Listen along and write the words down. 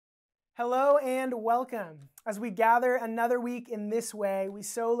Hello and welcome. As we gather another week in this way, we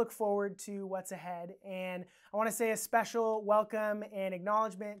so look forward to what's ahead. And I want to say a special welcome and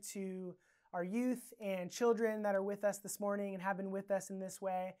acknowledgement to our youth and children that are with us this morning and have been with us in this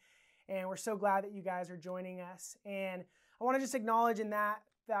way. And we're so glad that you guys are joining us. And I want to just acknowledge in that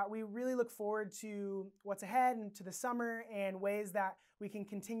we really look forward to what's ahead and to the summer and ways that we can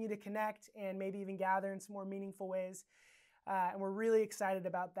continue to connect and maybe even gather in some more meaningful ways. And we're really excited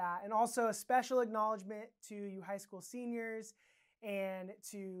about that. And also a special acknowledgement to you high school seniors and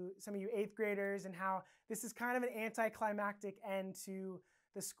to some of you 8th graders and how this is kind of an anticlimactic end to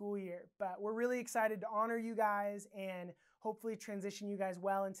the school year. But we're really excited to honor you guys and hopefully transition you guys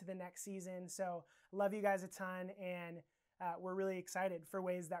well into the next season. So love you guys a ton, and we're really excited for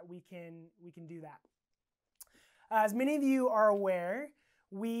ways that we can do that. As many of you are aware,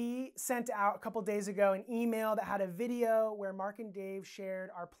 we sent out a couple days ago an email that had a video where Mark and Dave shared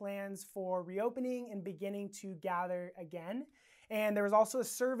our plans for reopening and beginning to gather again. And there was also a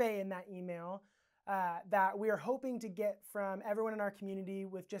survey in that email that we are hoping to get from everyone in our community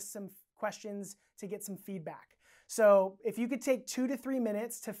with just some questions to get some feedback. So if you could take 2 to 3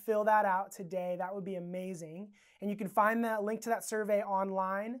 minutes to fill that out today, that would be amazing. And you can find that link to that survey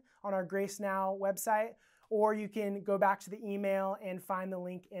online on our Grace Now website, or you can go back to the email and find the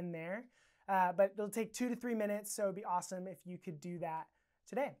link in there. But it'll take 2 to 3 minutes, so it'd be awesome if you could do that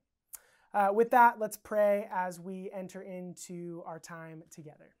today. With that, let's pray as we enter into our time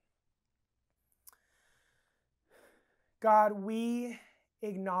together. God, we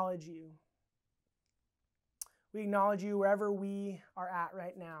acknowledge you. We acknowledge you wherever we are at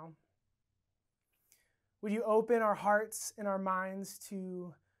right now. Would you open our hearts and our minds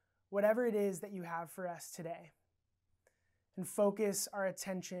to whatever it is that you have for us today, and focus our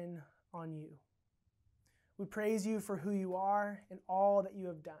attention on you. We praise you for who you are and all that you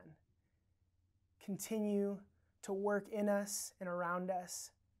have done. Continue to work in us and around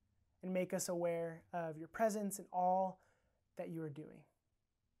us and make us aware of your presence and all that you are doing.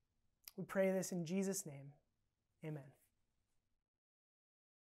 We pray this in Jesus' name. Amen.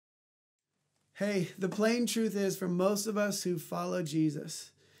 Hey, the plain truth is, for most of us who follow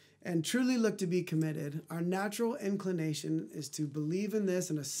Jesus and truly look to be committed, our natural inclination is to believe in this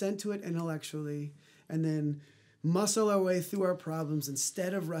and assent to it intellectually and then muscle our way through our problems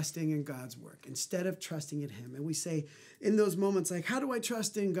instead of resting in God's work, instead of trusting in Him. And we say in those moments, like, how do I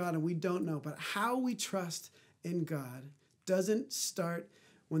trust in God? And we don't know. But how we trust in God doesn't start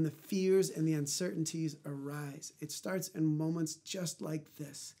when the fears and the uncertainties arise. It starts in moments just like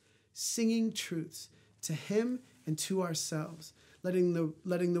this, singing truths to Him and to ourselves, letting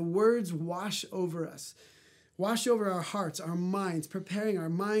the words wash over us, wash over our hearts, our minds, preparing our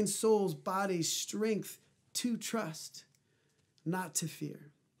minds, souls, bodies, strength to trust, not to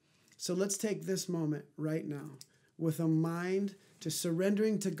fear. So let's take this moment right now with a mind to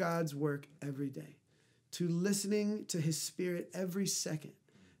surrendering to God's work every day, to listening to His Spirit every second,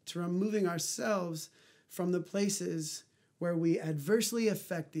 to removing ourselves from the places where we adversely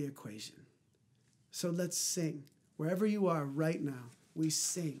affect the equation. So let's sing. Wherever you are right now, we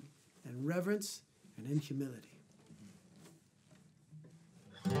sing in reverence and in humility.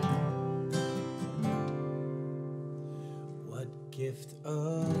 What gift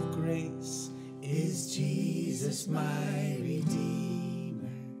of grace is Jesus my Redeemer?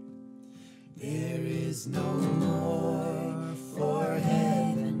 There is no more for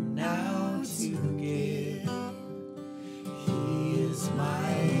heaven now to give. He is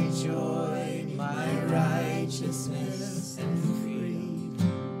my joy, my righteousness and freedom,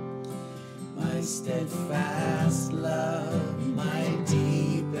 my steadfast love, my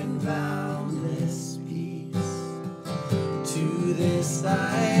deep and boundless peace. To this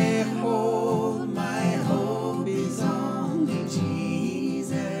I hold, my hope is only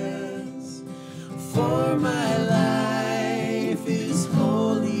Jesus, for my life is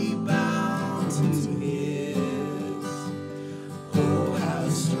wholly bound to His. Oh, how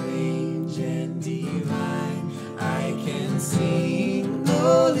strange and divine, I can sing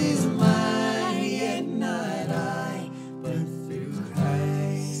all is mine, yet not I, but through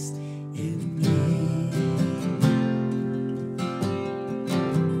Christ in me.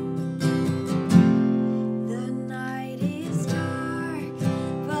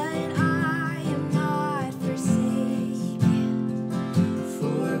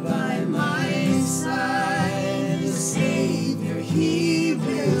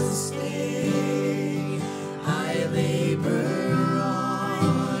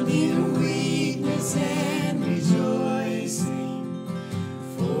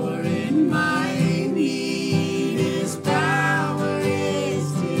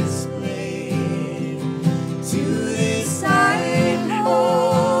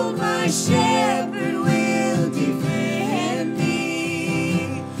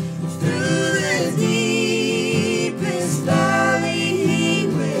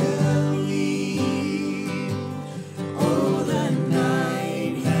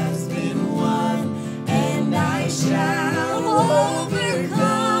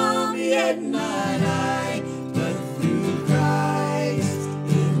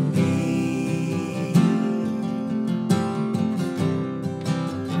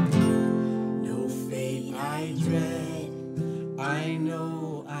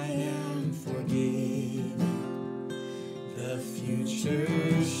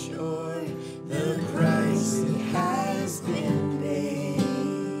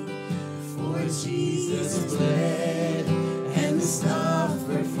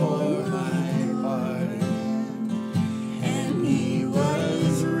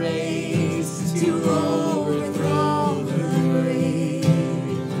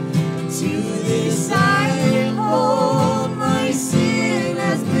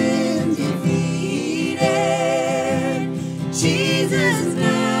 Jesus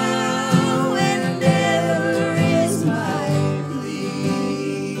now and ever is my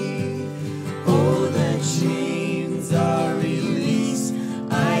plea. Oh, the chains are released,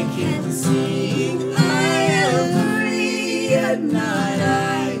 I can sing, I am free, and not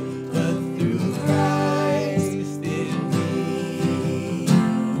I, but through Christ in me.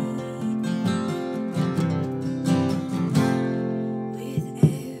 With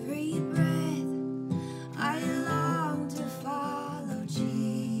every breath, I long to follow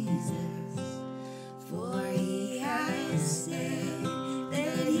Jesus, for He has said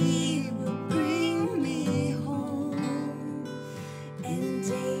that He will bring me home. And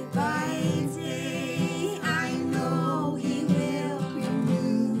day by day, I know He will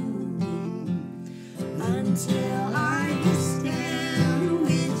renew me until I stand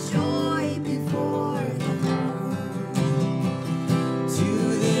with joy before the throne.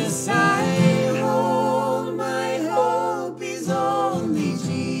 To this I hold, my hope is only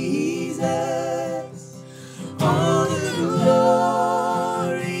Jesus. All the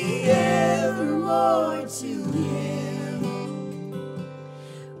glory evermore to Him.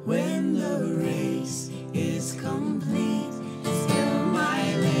 When the race is complete, still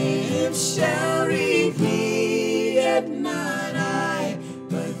my lips shall repeat, yet not I,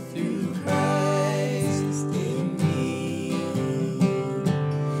 but through Christ in me.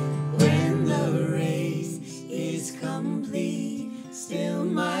 When the race is complete, still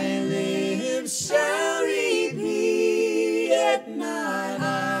my lips shall repeat, yet not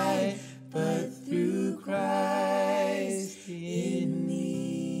I, but through Christ in me.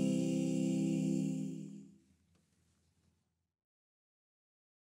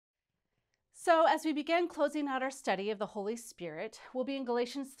 So, as we begin closing out our study of the Holy Spirit, we'll be in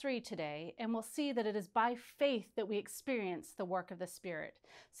Galatians 3 today, and we'll see that it is by faith that we experience the work of the Spirit.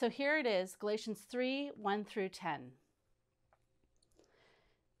 So here it is, Galatians 3, 1 through 10.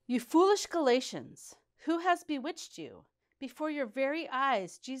 You foolish Galatians, who has bewitched you? Before your very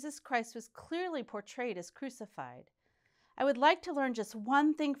eyes, Jesus Christ was clearly portrayed as crucified. I would like to learn just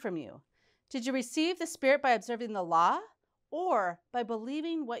one thing from you. Did you receive the Spirit by observing the law, or by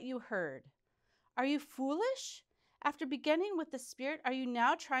believing what you heard? Are you foolish? After beginning with the Spirit, are you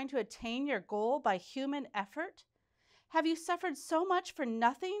now trying to attain your goal by human effort? Have you suffered so much for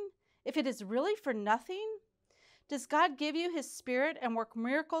nothing, if it is really for nothing? Does God give you His Spirit and work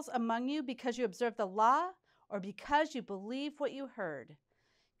miracles among you because you observe the law, or because you believe what you heard?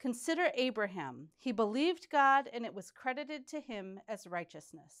 Consider Abraham. He believed God, and it was credited to him as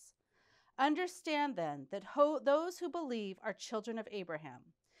righteousness. Understand then that those who believe are children of Abraham.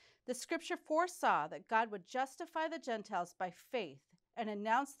 The scripture foresaw that God would justify the Gentiles by faith and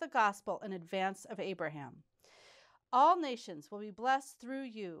announce the gospel in advance of Abraham. All nations will be blessed through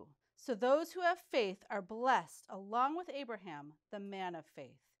you. So those who have faith are blessed along with Abraham, the man of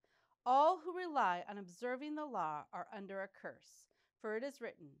faith. All who rely on observing the law are under a curse, for it is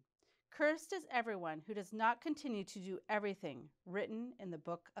written, "Cursed is everyone who does not continue to do everything written in the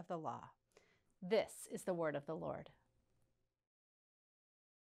book of the law." This is the word of the Lord.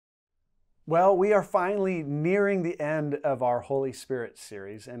 Well, we are finally nearing the end of our Holy Spirit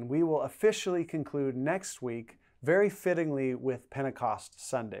series, and we will officially conclude next week, very fittingly, with Pentecost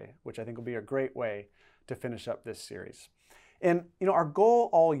Sunday, which I think will be a great way to finish up this series. And, our goal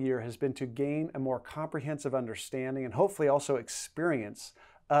all year has been to gain a more comprehensive understanding and hopefully also experience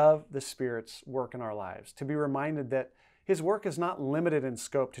of the Spirit's work in our lives, to be reminded that His work is not limited in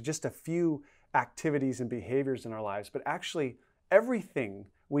scope to just a few activities and behaviors in our lives, but actually everything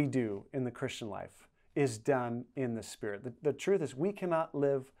we do in the Christian life is done in the Spirit. The truth is we cannot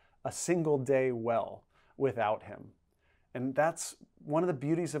live a single day well without Him. And that's one of the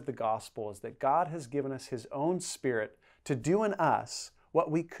beauties of the gospel, is that God has given us His own Spirit to do in us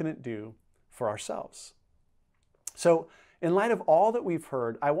what we couldn't do for ourselves. So in light of all that we've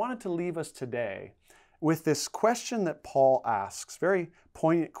heard, I wanted to leave us today with this question that Paul asks, very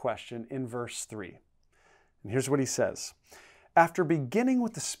poignant question in verse 3. And here's what he says. After beginning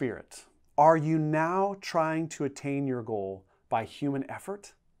with the Spirit, are you now trying to attain your goal by human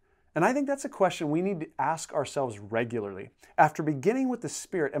effort? And I think that's a question we need to ask ourselves regularly. After beginning with the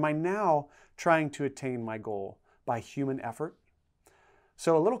Spirit, am I now trying to attain my goal by human effort?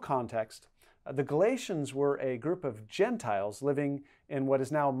 So a little context. The Galatians were a group of Gentiles living in what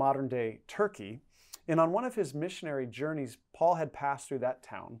is now modern-day Turkey. And on one of his missionary journeys, Paul had passed through that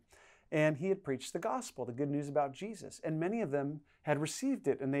town, and he had preached the gospel, the good news about Jesus. And many of them had received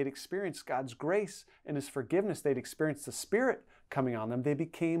it, and they'd experienced God's grace and His forgiveness. They'd experienced the Spirit coming on them. They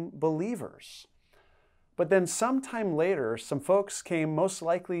became believers. But then sometime later, some folks came, most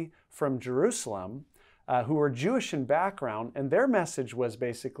likely from Jerusalem, who were Jewish in background, and their message was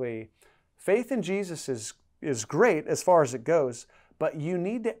basically, faith in Jesus is great as far as it goes, but you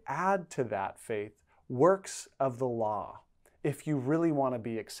need to add to that faith works of the law if you really want to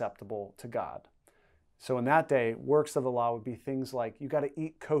be acceptable to God. So in that day, works of the law would be things like you got to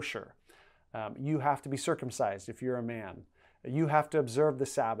eat kosher. You have to be circumcised if you're a man. You have to observe the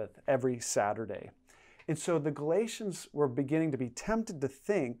Sabbath every Saturday. And so the Galatians were beginning to be tempted to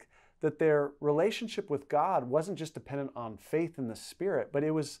think that their relationship with God wasn't just dependent on faith in the Spirit, but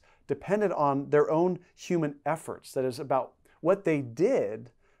it was dependent on their own human efforts. That is about what they did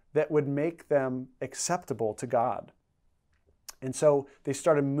that would make them acceptable to God. And so they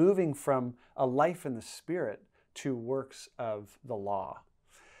started moving from a life in the Spirit to works of the law.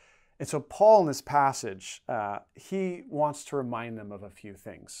 And so Paul in this passage, he wants to remind them of a few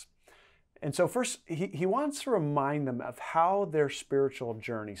things. And so first, he wants to remind them of how their spiritual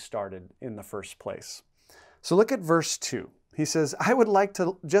journey started in the first place. So look at verse 2. He says, I would like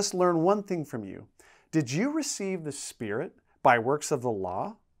to just learn one thing from you. Did you receive the Spirit by works of the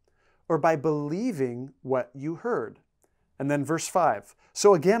law or by believing what you heard? And then verse 5.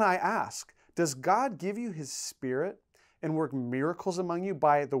 So again, I ask, does God give you His Spirit and work miracles among you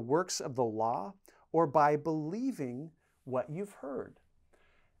by the works of the law or by believing what you've heard?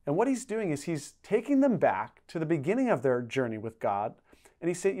 And what he's doing is he's taking them back to the beginning of their journey with God. And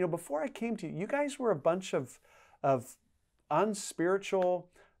he said, before I came to you, you guys were a bunch of unspiritual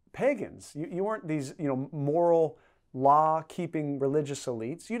pagans. You weren't these, moral, law-keeping religious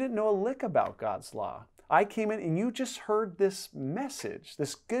elites. You didn't know a lick about God's law. I came in and you just heard this message,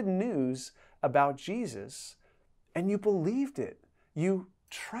 this good news about Jesus, and you believed it. You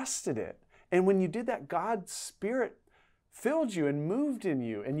trusted it. And when you did that, God's Spirit filled you and moved in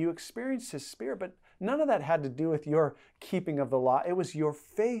you, and you experienced His Spirit. But none of that had to do with your keeping of the law. It was your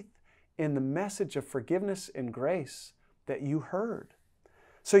faith in the message of forgiveness and grace that you heard.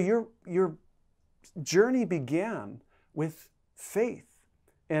 So your journey began with faith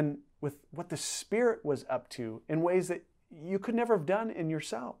and with what the Spirit was up to in ways that you could never have done in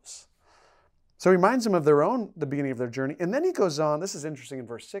yourselves. So he reminds them of the beginning of their journey. And then he goes on, this is interesting in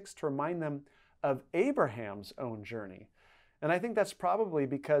verse 6, to remind them of Abraham's own journey. And I think that's probably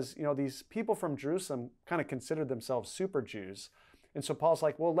because, these people from Jerusalem kind of considered themselves super Jews. And so Paul's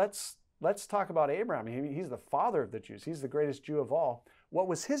like, well, let's talk about Abraham. He's the father of the Jews. He's the greatest Jew of all. What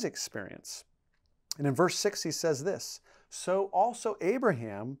was his experience? And in verse 6, he says this, so also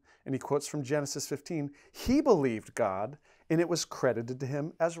Abraham, and he quotes from Genesis 15, he believed God, and it was credited to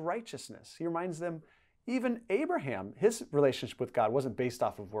him as righteousness. He reminds them, even Abraham, his relationship with God wasn't based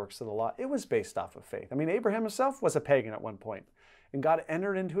off of works of the law. It was based off of faith. Abraham himself was a pagan at one point. And God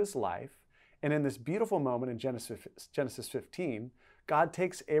entered into his life. And in this beautiful moment in Genesis 15, God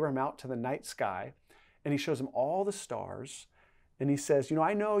takes Abraham out to the night sky and he shows him all the stars. And he says,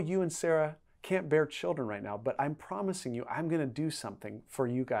 I know you and Sarah can't bear children right now, but I'm promising you, I'm going to do something for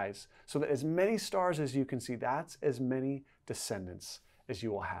you guys so that as many stars as you can see, that's as many descendants as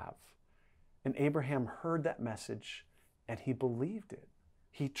you will have. And Abraham heard that message and he believed it.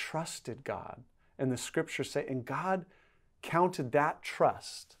 He trusted God. And the scriptures say, and God counted that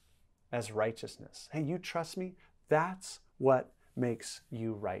trust as righteousness. Hey, you trust me? That's what makes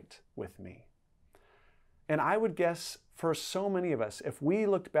you right with me. And I would guess for so many of us, if we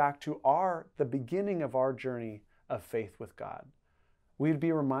looked back to the beginning of our journey of faith with God, we'd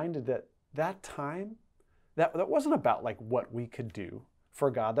be reminded that time, that wasn't about like what we could do for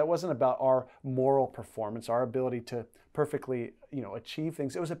God. That wasn't about our moral performance, our ability to perfectly, achieve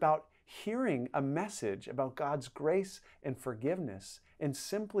things. It was about hearing a message about God's grace and forgiveness and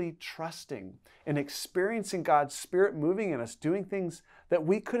simply trusting and experiencing God's Spirit moving in us, doing things that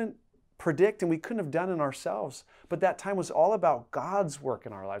we couldn't predict and we couldn't have done in ourselves. But that time was all about God's work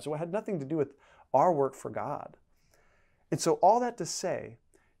in our lives. It had nothing to do with our work for God. And so all that to say,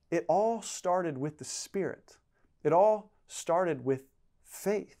 it all started with the Spirit. It all started with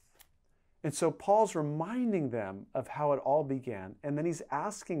faith. And so Paul's reminding them of how it all began, and then he's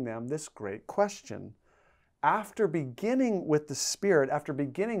asking them this great question. After beginning with the Spirit, after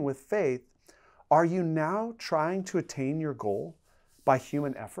beginning with faith, are you now trying to attain your goal by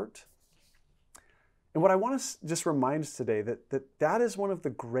human effort? And what I want to just remind us today, that is one of the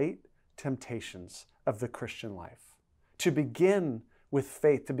great temptations of the Christian life. To begin with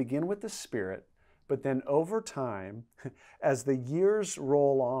faith, to begin with the Spirit, but then over time, as the years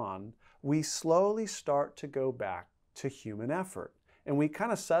roll on, we slowly start to go back to human effort. And we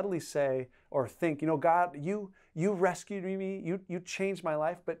kind of subtly say or think, God, you rescued me, you changed my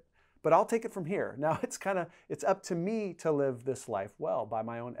life, but I'll take it from here. Now it's up to me to live this life well by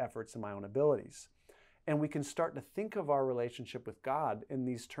my own efforts and my own abilities. And we can start to think of our relationship with God in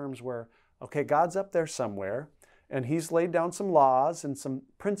these terms where, okay, God's up there somewhere, and He's laid down some laws and some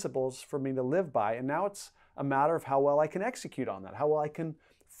principles for me to live by. And now it's a matter of how well I can execute on that, how well I can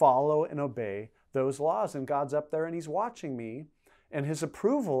follow and obey those laws. And God's up there and He's watching me, and His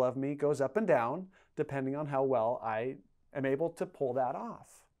approval of me goes up and down depending on how well I am able to pull that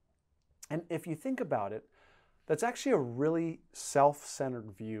off. And if you think about it, that's actually a really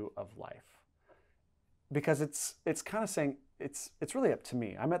self-centered view of life. Because it's kind of saying, it's really up to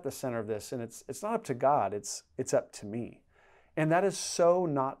me. I'm at the center of this, and it's not up to God, it's up to me. And that is so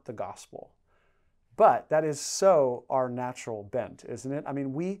not the gospel. But that is so our natural bent, isn't it? I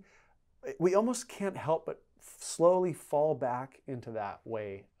mean, we almost can't help but slowly fall back into that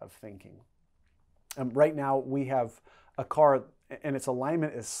way of thinking. Right now, we have a car and its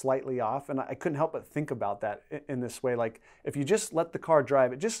alignment is slightly off, and I couldn't help but think about that in this way. Like, if you just let the car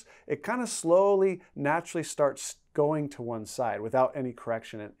drive, it kind of slowly, naturally starts going to one side without any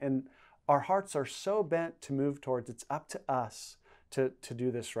correction. And our hearts are so bent to move towards, it's up to us to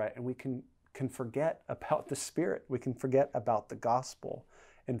do this right. And we can forget about the Spirit. We can forget about the gospel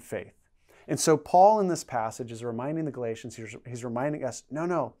and faith. And so Paul in this passage is reminding the Galatians, he's reminding us,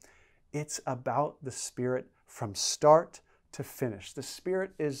 no, it's about the Spirit from start to finish. The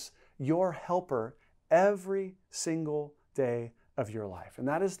Spirit is your helper every single day of your life. And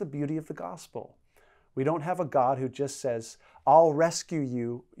that is the beauty of the gospel. We don't have a God who just says, I'll rescue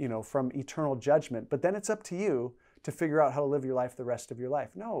you, from eternal judgment, but then it's up to you to figure out how to live your life the rest of your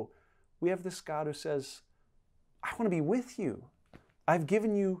life. No, we have this God who says, I want to be with you. I've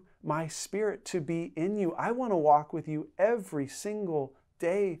given you my Spirit to be in you. I want to walk with you every single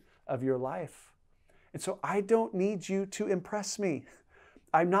day of your life. And so I don't need you to impress me.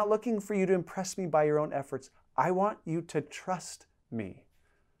 I'm not looking for you to impress me by your own efforts. I want you to trust me.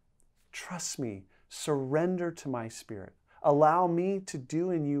 Trust me. Surrender to my Spirit. Allow me to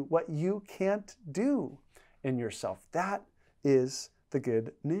do in you what you can't do in yourself. That is the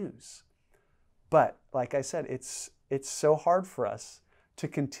good news. But like I said, it's so hard for us to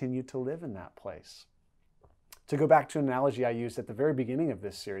continue to live in that place. To go back to an analogy I used at the very beginning of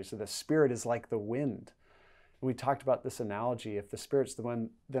this series, so the Spirit is like the wind. We talked about this analogy. If the Spirit's the wind,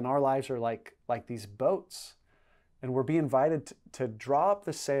 then our lives are like these boats. And we're being invited to draw up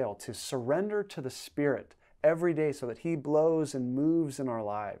the sail, to surrender to the Spirit every day so that He blows and moves in our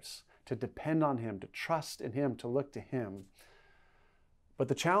lives, to depend on Him, to trust in Him, to look to Him. But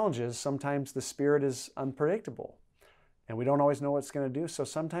the challenge is sometimes the Spirit is unpredictable and we don't always know what it's going to do. So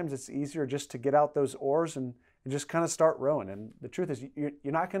sometimes it's easier just to get out those oars and just kind of start rowing. And the truth is you're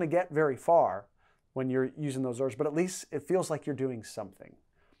not going to get very far when you're using those oars, but at least it feels like you're doing something.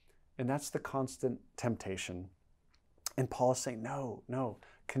 And that's the constant temptation. And Paul is saying, no,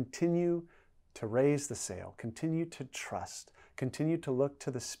 continue to raise the sail, continue to trust, continue to look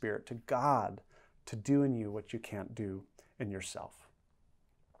to the Spirit, to God, to do in you what you can't do in yourself.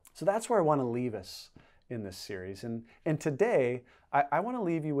 So that's where I want to leave us in this series. And today, I want to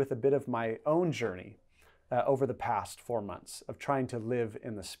leave you with a bit of my own journey over the past 4 months of trying to live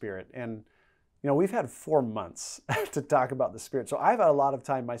in the Spirit. And we've had 4 months to talk about the Spirit. So I've had a lot of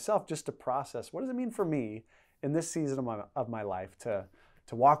time myself just to process, what does it mean for me in this season of my life to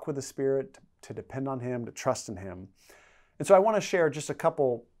walk with the Spirit, to depend on Him, to trust in Him. And so I want to share just a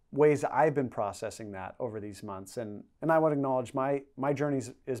couple ways that I've been processing that over these months. And I want to acknowledge my journey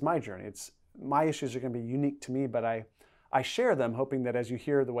is my journey. My issues are going to be unique to me, but I share them hoping that as you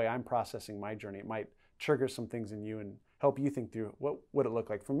hear the way I'm processing my journey, it might trigger some things in you and help you think through what would it look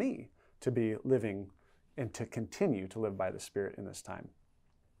like for me to be living and to continue to live by the Spirit in this time.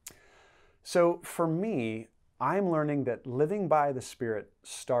 So for me, I'm learning that living by the Spirit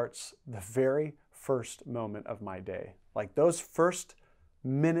starts the very first moment of my day. Like those first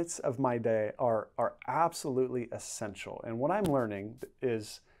minutes of my day are absolutely essential. And what I'm learning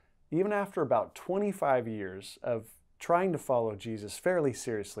is even after about 25 years of trying to follow Jesus fairly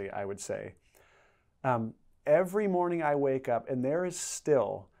seriously, I would say, every morning I wake up and there is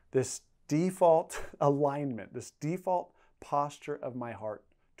still this default alignment, this default posture of my heart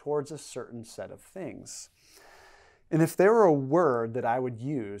towards a certain set of things. And if there were a word that I would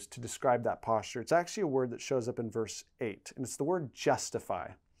use to describe that posture, it's actually a word that shows up in verse 8, and it's the word justify.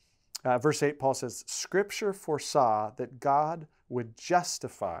 Verse 8, Paul says, Scripture foresaw that God would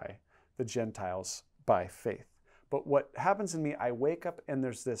justify the Gentiles by faith. But what happens in me, I wake up and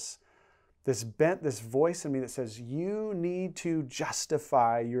there's this voice in me that says, you need to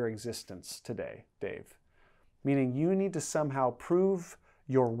justify your existence today, Dave. Meaning you need to somehow prove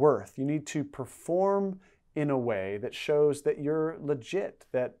your worth. You need to perform in a way that shows that you're legit,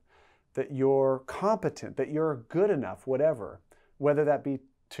 that that you're competent, that you're good enough, whatever, whether that be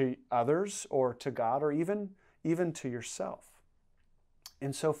to others or to God or even to yourself.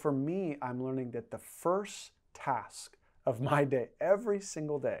 And so for me, I'm learning that the first task of my day, every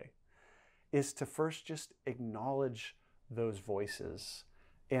single day, is to first just acknowledge those voices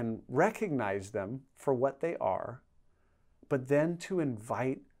and recognize them for what they are, but then to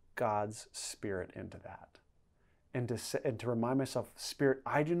invite God's Spirit into that. And to remind myself, Spirit,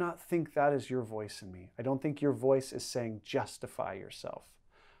 I do not think that is your voice in me. I don't think your voice is saying justify yourself.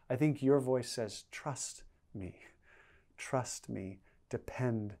 I think your voice says trust me,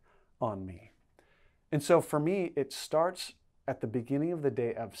 depend on me. And so for me, it starts at the beginning of the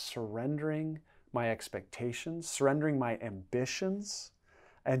day of surrendering my expectations, surrendering my ambitions,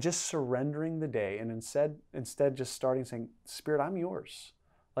 and just surrendering the day. And instead just starting saying, Spirit, I'm yours.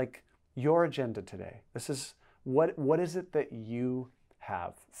 Like your agenda today. This is what is it that you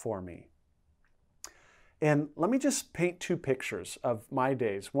have for me? And let me just paint two pictures of my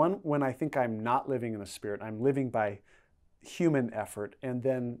days. One, when I think I'm not living in the Spirit, I'm living by human effort, and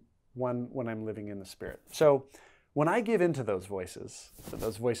then one when I'm living in the Spirit. So when I give into those voices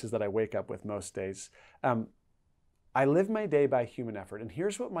that I wake up with most days, I live my day by human effort. And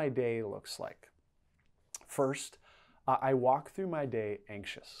here's what my day looks like. First, I walk through my day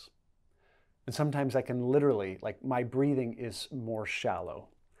anxious. And sometimes I can literally, like my breathing is more shallow.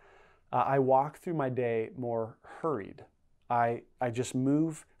 I walk through my day more hurried. I just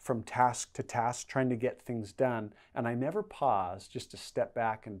move from task to task trying to get things done, and I never pause just to step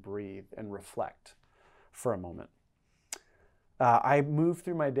back and breathe and reflect for a moment. I move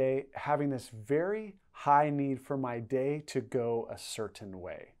through my day having this very high need for my day to go a certain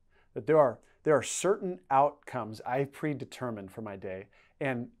way. That there are certain outcomes I've predetermined for my day,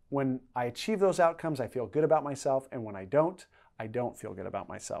 and when I achieve those outcomes, I feel good about myself, and when I don't feel good about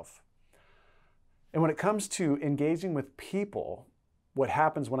myself. And when it comes to engaging with people, what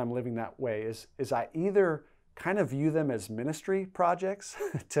happens when I'm living that way is I either kind of view them as ministry projects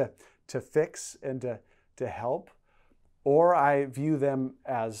to fix and to help, or I view them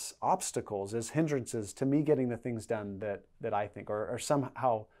as obstacles, as hindrances to me getting the things done that I think are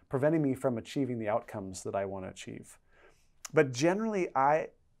somehow preventing me from achieving the outcomes that I want to achieve. But generally,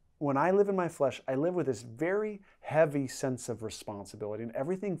 when I live in my flesh, I live with this very heavy sense of responsibility, and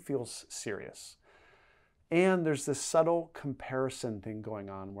everything feels serious. And there's this subtle comparison thing going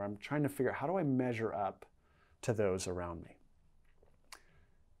on where I'm trying to figure out, how do I measure up to those around me?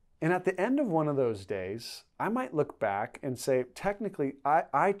 And at the end of one of those days, I might look back and say, technically,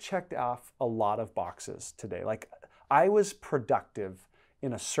 I checked off a lot of boxes today. Like, I was productive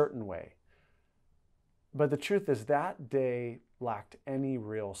in a certain way. But the truth is that day lacked any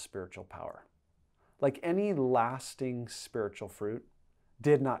real spiritual power. Like, any lasting spiritual fruit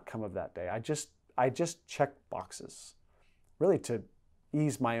did not come of that day. I just checked boxes, really to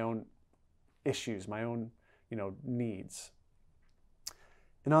ease my own issues, my own, needs.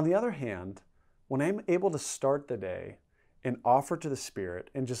 And on the other hand, when I'm able to start the day and offer to the Spirit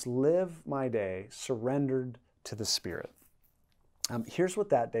and just live my day surrendered to the Spirit, here's what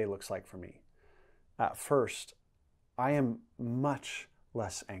that day looks like for me. At first, I am much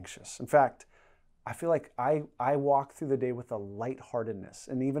less anxious. In fact, I feel like I walk through the day with a lightheartedness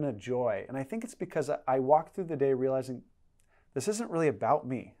and even a joy. And I think it's because I walk through the day realizing this isn't really about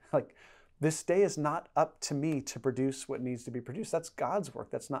me. Like, this day is not up to me to produce what needs to be produced. That's God's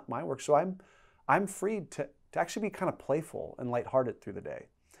work. That's not my work. So I'm free to actually be kind of playful and lighthearted through the day.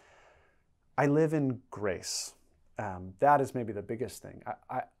 I live in grace. That is maybe the biggest thing.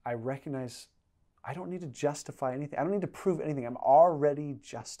 I recognize I don't need to justify anything. I don't need to prove anything. I'm already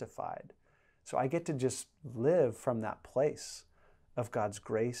justified. So I get to just live from that place of God's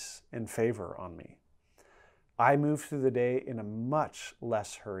grace and favor on me. I move through the day in a much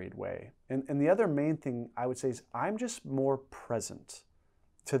less hurried way. And the other main thing I would say is I'm just more present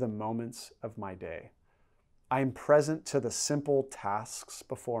to the moments of my day. I'm present to the simple tasks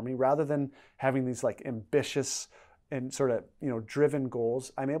before me rather than having these like ambitious and sort of, driven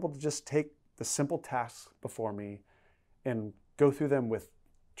goals. I'm able to just take the simple tasks before me and go through them with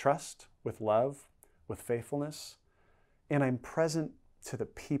trust, with love, with faithfulness, and I'm present to the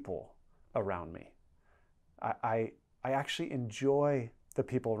people around me. I actually enjoy the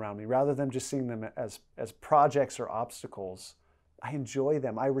people around me rather than just seeing them as projects or obstacles. I enjoy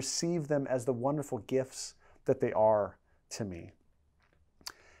them. I receive them as the wonderful gifts that they are to me.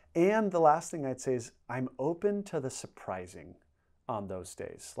 And the last thing I'd say is I'm open to the surprising on those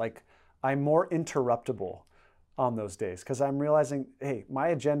days. Like, I'm more interruptible on those days because I'm realizing, hey, my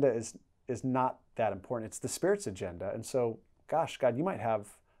agenda is not that important. It's the Spirit's agenda. And so, gosh, God, you might have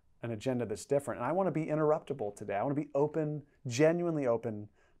an agenda that's different. And I want to be interruptible today. I want to be open, genuinely open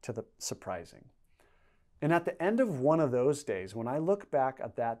to the surprising. And at the end of one of those days, when I look back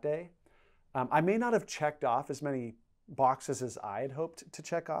at that day, I may not have checked off as many boxes as I had hoped to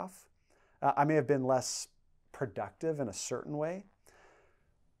check off. I may have been less productive in a certain way.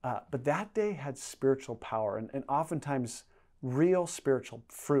 But that day had spiritual power and oftentimes real spiritual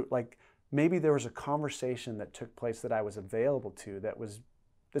fruit. Like maybe there was a conversation that took place that I was available to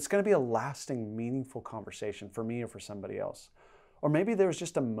that's going to be a lasting, meaningful conversation for me or for somebody else. Or maybe there was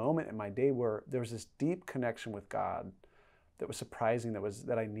just a moment in my day where there was this deep connection with God that was surprising,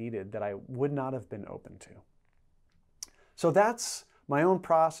 that I needed, that I would not have been open to. So that's my own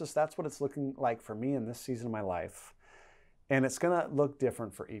process. That's what it's looking like for me in this season of my life. And it's going to look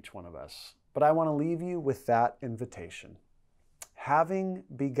different for each one of us. But I want to leave you with that invitation. Having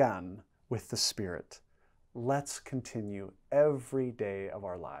begun with the Spirit, let's continue every day of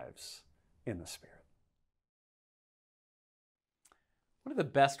our lives in the Spirit. One of the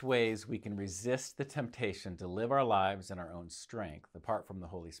best ways we can resist the temptation to live our lives in our own strength, apart from the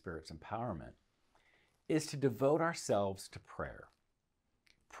Holy Spirit's empowerment, is to devote ourselves to prayer.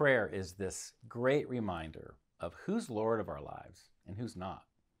 Prayer is this great reminder of who's Lord of our lives and who's not.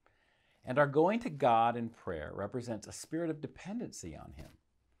 And our going to God in prayer represents a spirit of dependency on Him.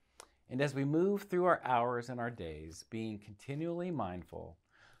 And as we move through our hours and our days, being continually mindful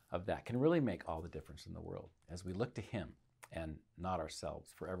of that can really make all the difference in the world as we look to Him and not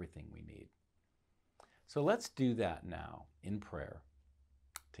ourselves for everything we need. So let's do that now in prayer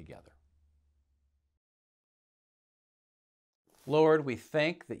together. Lord, we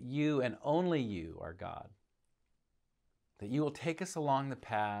thank that You and only You are God, that You will take us along the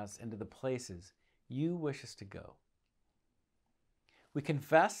paths into the places You wish us to go. We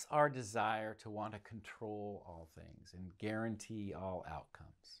confess our desire to want to control all things and guarantee all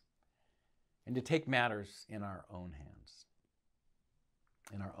outcomes, and to take matters in our own hands,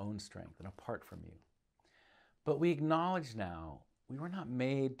 in our own strength and apart from You. But we acknowledge now we were not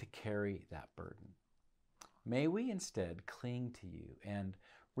made to carry that burden. May we instead cling to You and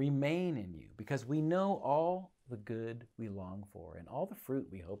remain in You, because we know all the good we long for and all the fruit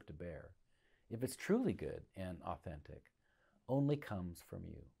we hope to bear, if it's truly good and authentic, only comes from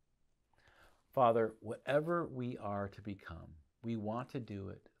You. Father, whatever we are to become, we want to do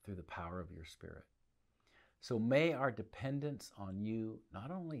it through the power of Your Spirit. So may our dependence on You not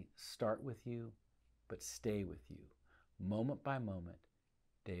only start with You, but stay with You, moment by moment,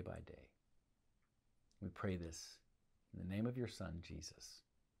 day by day. We pray this in the name of Your Son, Jesus.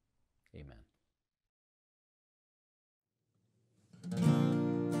 Amen.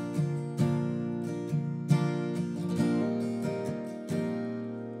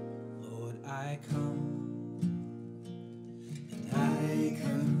 Lord, I come and I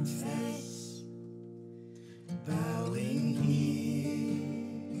confess, bowing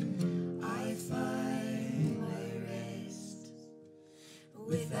here, I find my rest.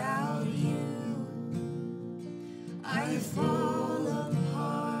 Without You, I fall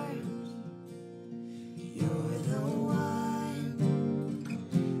apart. You're the one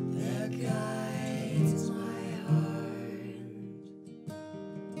that guides my heart.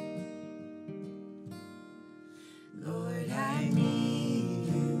 Lord, I need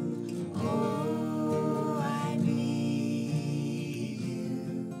You. Oh, I need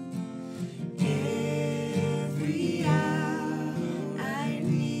You. Every hour I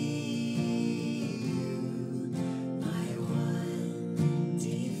need You. My one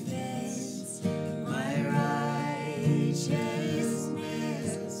defense, my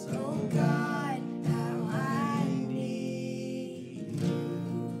righteousness. Oh God, how I need You.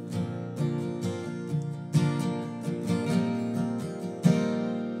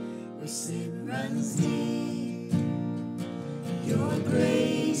 Where sin runs deep, Your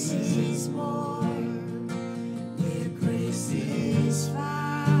grace is more. Where grace is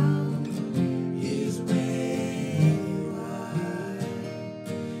found is where You are.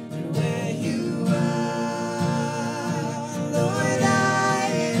 And where You are, Lord, I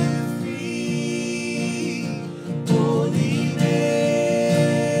am free. Holiness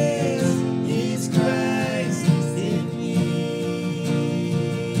is Christ in me.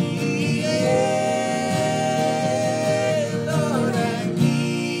 Yeah, Lord, I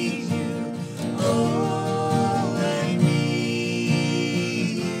need You.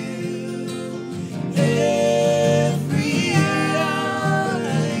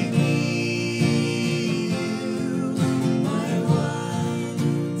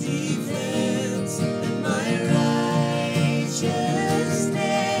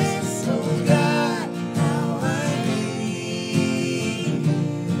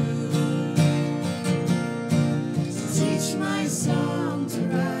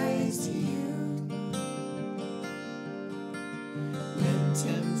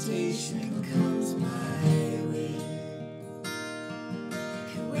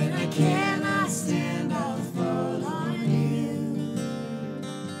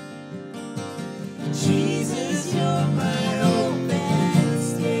 Jesus, you're my hope and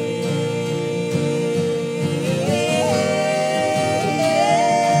stay.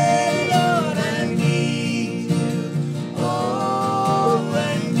 Lord, I need you. Oh,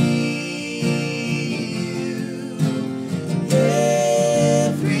 I need you.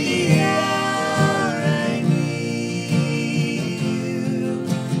 Every hour I need you.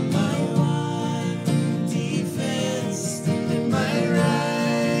 My one defense and my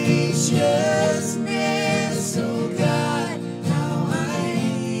righteousness, oh God, how I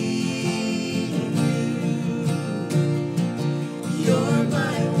need you. You're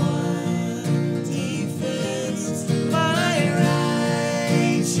my one defense, my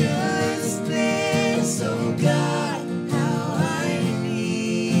righteousness, oh God, how I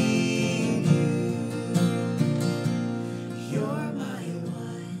need you. You're my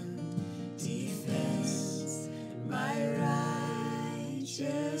one defense, my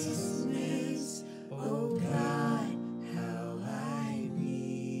righteousness, oh God, how I need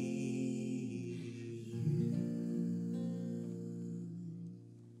you.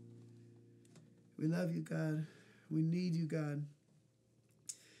 We love you, God. We need you, God.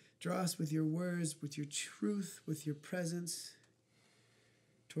 Draw us with your words, with your truth, with your presence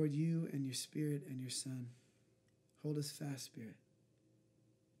toward you and your Spirit and your Son. Hold us fast, Spirit.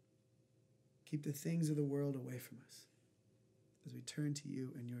 Keep the things of the world away from us as we turn to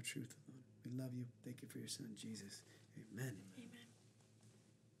you and your truth alone. We love you. Thank you for your Son, Jesus. Amen.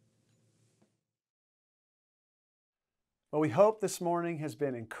 Well, we hope this morning has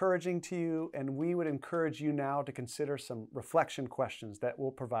been encouraging to you, and we would encourage you now to consider some reflection questions that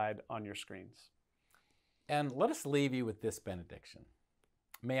we'll provide on your screens. And let us leave you with this benediction.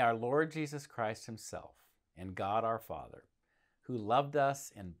 May our Lord Jesus Christ himself and God our Father, who loved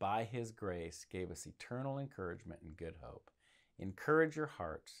us and by his grace gave us eternal encouragement and good hope, encourage your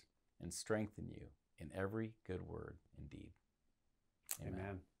hearts and strengthen you in every good word and deed.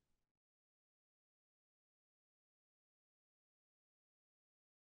 Amen.